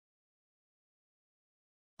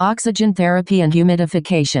Oxygen therapy and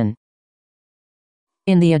humidification.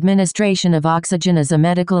 In the administration of oxygen as a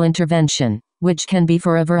medical intervention, which can be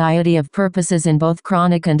for a variety of purposes in both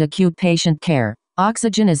chronic and acute patient care,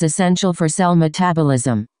 oxygen is essential for cell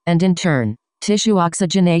metabolism, and in turn, tissue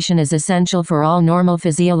oxygenation is essential for all normal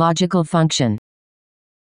physiological function.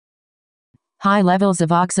 High levels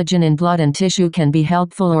of oxygen in blood and tissue can be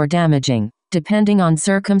helpful or damaging, depending on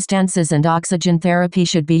circumstances, and oxygen therapy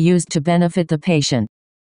should be used to benefit the patient.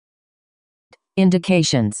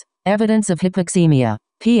 Indications: evidence of hypoxemia,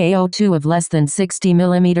 PaO2 of less than 60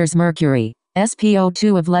 mm mercury,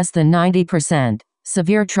 SpO2 of less than 90%,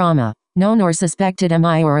 severe trauma, known or suspected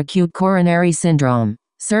MI or acute coronary syndrome,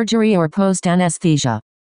 surgery or post-anesthesia.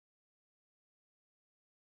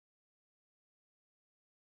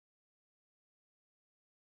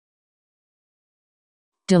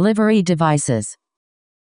 Delivery devices.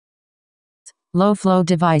 Low-flow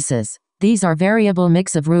devices. These are variable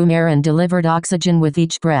mix of room air and delivered oxygen with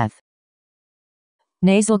each breath.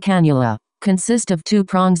 Nasal cannula. Consist of two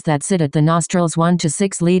prongs that sit at the nostrils 1 to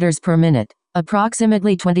 6 liters per minute,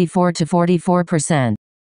 approximately 24 to 44%.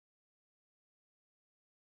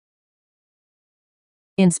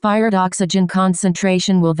 Inspired oxygen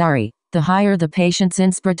concentration will vary. The higher the patient's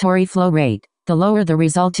inspiratory flow rate, the lower the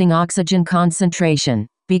resulting oxygen concentration,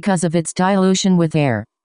 because of its dilution with air.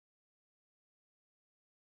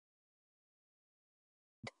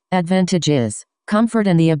 Advantages: comfort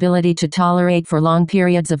and the ability to tolerate for long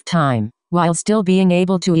periods of time, while still being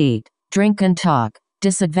able to eat, drink and talk.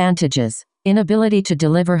 Disadvantages: inability to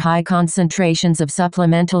deliver high concentrations of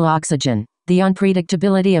supplemental oxygen, the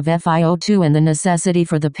unpredictability of FiO2 and the necessity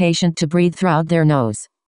for the patient to breathe throughout their nose.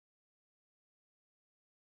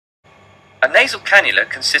 A nasal cannula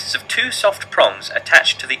consists of two soft prongs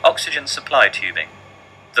attached to the oxygen supply tubing.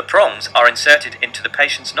 The prongs are inserted into the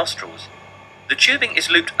patient's nostrils. The tubing is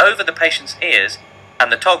looped over the patient's ears, and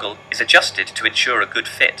the toggle is adjusted to ensure a good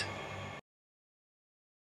fit.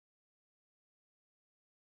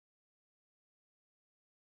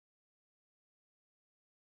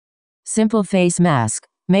 Simple face mask,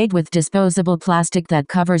 made with disposable plastic that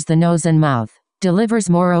covers the nose and mouth, delivers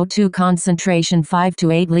more O2 concentration 5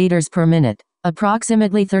 to 8 liters per minute,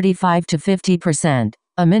 approximately 35 to 50%.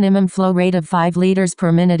 A minimum flow rate of 5 liters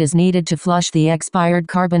per minute is needed to flush the expired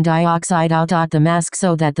carbon dioxide out of the mask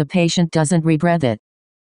so that the patient doesn't rebreathe it.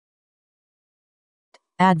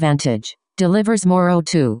 Advantage: delivers more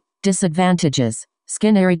O2. Disadvantages: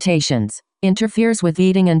 skin irritations, interferes with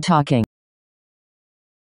eating and talking.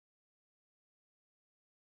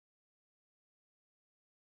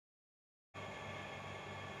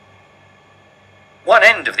 One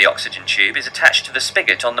end of the oxygen tube is attached to the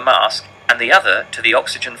spigot on the mask, and the other to the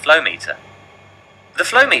oxygen flow meter. The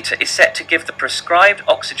flow meter is set to give the prescribed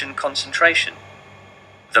oxygen concentration.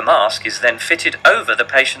 The mask is then fitted over the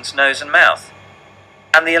patient's nose and mouth,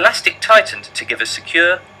 and the elastic tightened to give a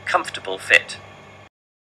secure, comfortable fit.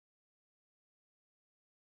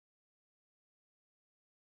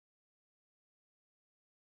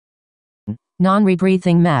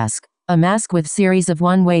 Non-rebreathing mask, a mask with series of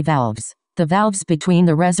one-way valves. The valves between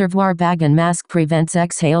the reservoir bag and mask prevents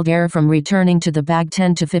exhaled air from returning to the bag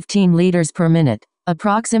 10 to 15 liters per minute,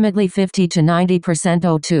 approximately 50 to 90%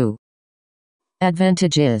 O2.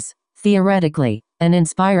 Advantages: theoretically, an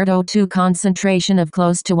inspired O2 concentration of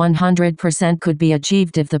close to 100% could be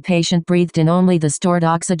achieved if the patient breathed in only the stored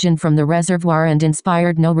oxygen from the reservoir and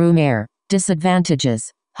inspired no room air. Disadvantages: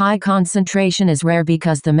 high concentration is rare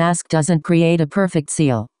because the mask doesn't create a perfect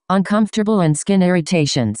seal, uncomfortable and skin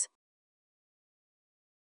irritations.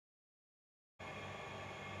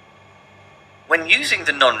 When using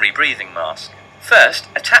the non-rebreathing mask, first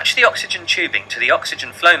attach the oxygen tubing to the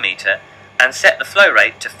oxygen flow meter and set the flow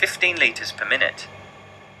rate to 15 liters per minute.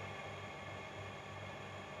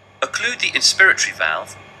 Occlude the inspiratory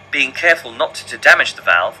valve, being careful not to damage the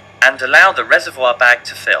valve, and allow the reservoir bag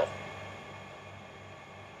to fill.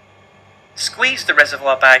 Squeeze the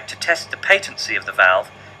reservoir bag to test the patency of the valve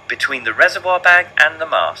between the reservoir bag and the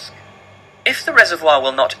mask. If the reservoir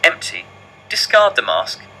will not empty, discard the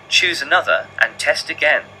mask, choose another, and test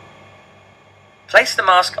again. Place the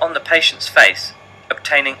mask on the patient's face,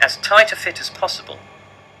 obtaining as tight a fit as possible.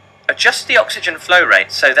 Adjust the oxygen flow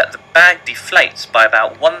rate so that the bag deflates by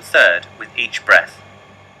about 1/3 with each breath.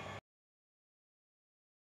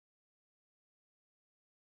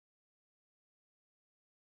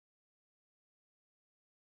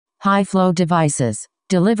 High-flow devices.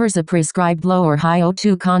 Delivers a prescribed low or high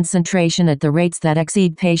O2 concentration at the rates that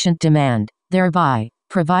exceed patient demand, thereby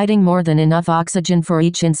providing more than enough oxygen for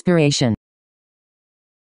each inspiration.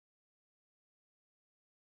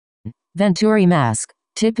 Venturi Mask.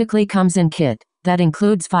 typically comes in kit that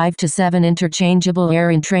includes 5 to 7 interchangeable air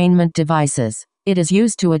entrainment devices. It is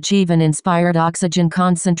used to achieve an inspired oxygen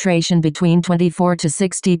concentration between 24 to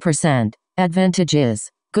 60%. Advantages: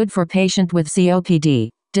 good for patient with COPD.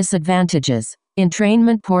 Disadvantages: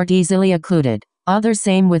 entrainment port easily occluded. Other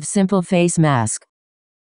same with simple face mask.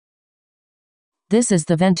 This is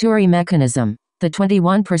the Venturi mechanism. The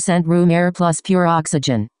 21% room air plus pure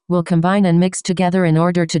oxygen will combine and mix together in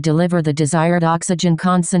order to deliver the desired oxygen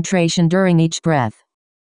concentration during each breath.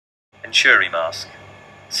 Venturi mask.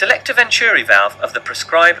 Select a Venturi valve of the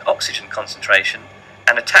prescribed oxygen concentration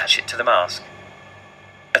and attach it to the mask.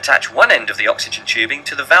 Attach one end of the oxygen tubing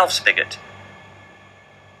to the valve spigot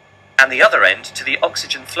and the other end to the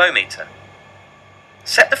oxygen flow meter.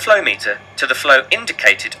 Set the flow meter to the flow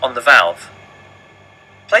indicated on the valve.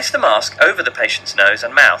 Place the mask over the patient's nose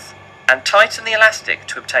and mouth and tighten the elastic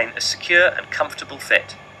to obtain a secure and comfortable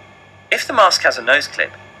fit. If the mask has a nose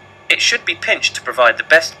clip, it should be pinched to provide the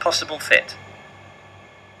best possible fit.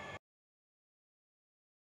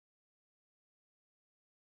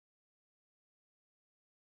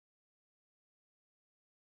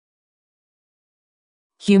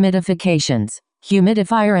 Humidifications.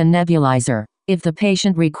 Humidifier and Nebulizer. If the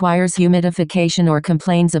patient requires humidification or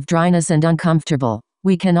complains of dryness and uncomfortable,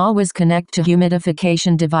 we can always connect to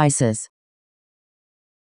humidification devices.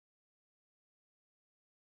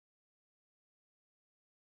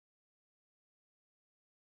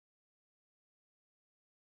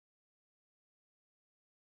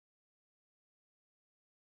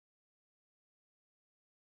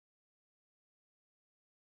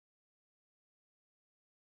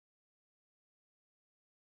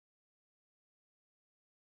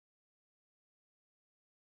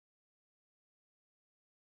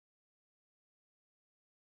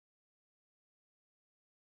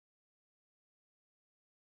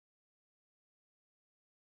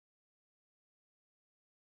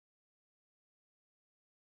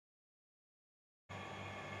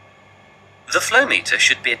 The flow meter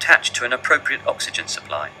should be attached to an appropriate oxygen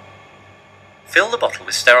supply. Fill the bottle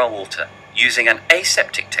with sterile water using an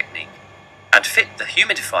aseptic technique and fit the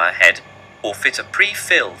humidifier head or fit a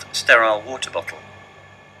pre-filled sterile water bottle.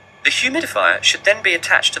 The humidifier should then be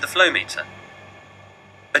attached to the flow meter.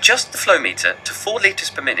 Adjust the flow meter to 4 liters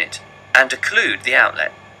per minute and occlude the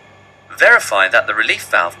outlet. Verify that the relief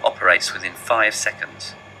valve operates within 5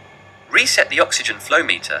 seconds. Reset the oxygen flow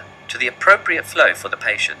meter to the appropriate flow for the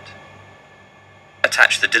patient.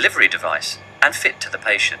 Attach the delivery device and fit to the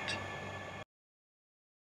patient.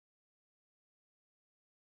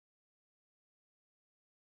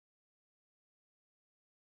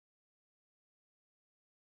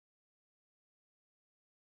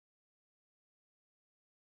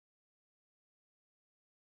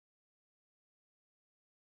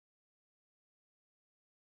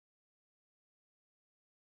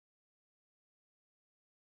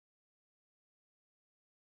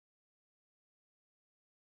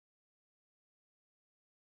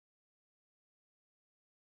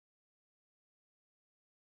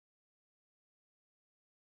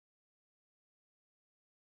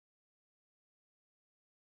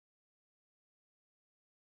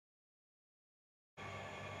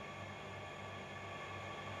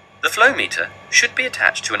 The flow meter should be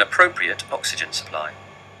attached to an appropriate oxygen supply.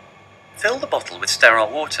 Fill the bottle with sterile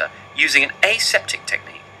water using an aseptic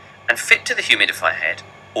technique and fit to the humidifier head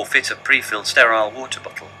or fit a pre-filled sterile water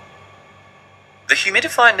bottle. The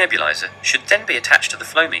humidifier nebulizer should then be attached to the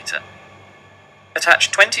flow meter.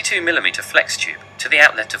 Attach 22mm flex tube to the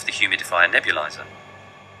outlet of the humidifier nebulizer.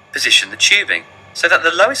 Position the tubing so that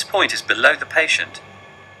the lowest point is below the patient.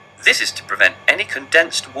 This is to prevent any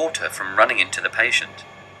condensed water from running into the patient.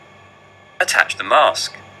 Attach the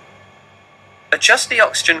mask. Adjust the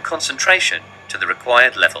oxygen concentration to the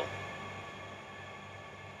required level.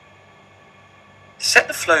 Set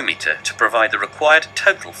the flow meter to provide the required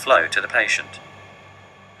total flow to the patient.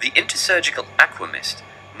 The intersurgical aqua mist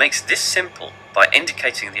makes this simple by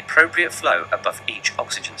indicating the appropriate flow above each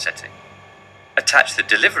oxygen setting. Attach the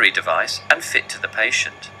delivery device and fit to the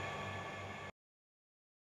patient.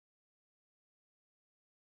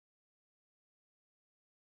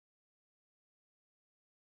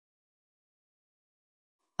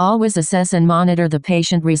 Always assess and monitor the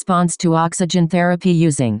patient response to oxygen therapy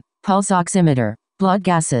using pulse oximeter, blood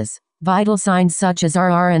gases, vital signs such as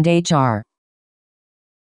RR and HR.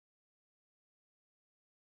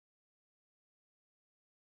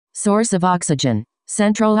 Source of oxygen,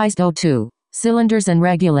 centralized O2, cylinders and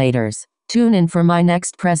regulators. Tune in for my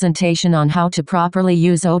next presentation on how to properly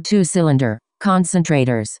use O2 cylinder,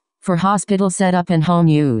 concentrators, for hospital setup and home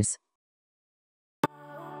use.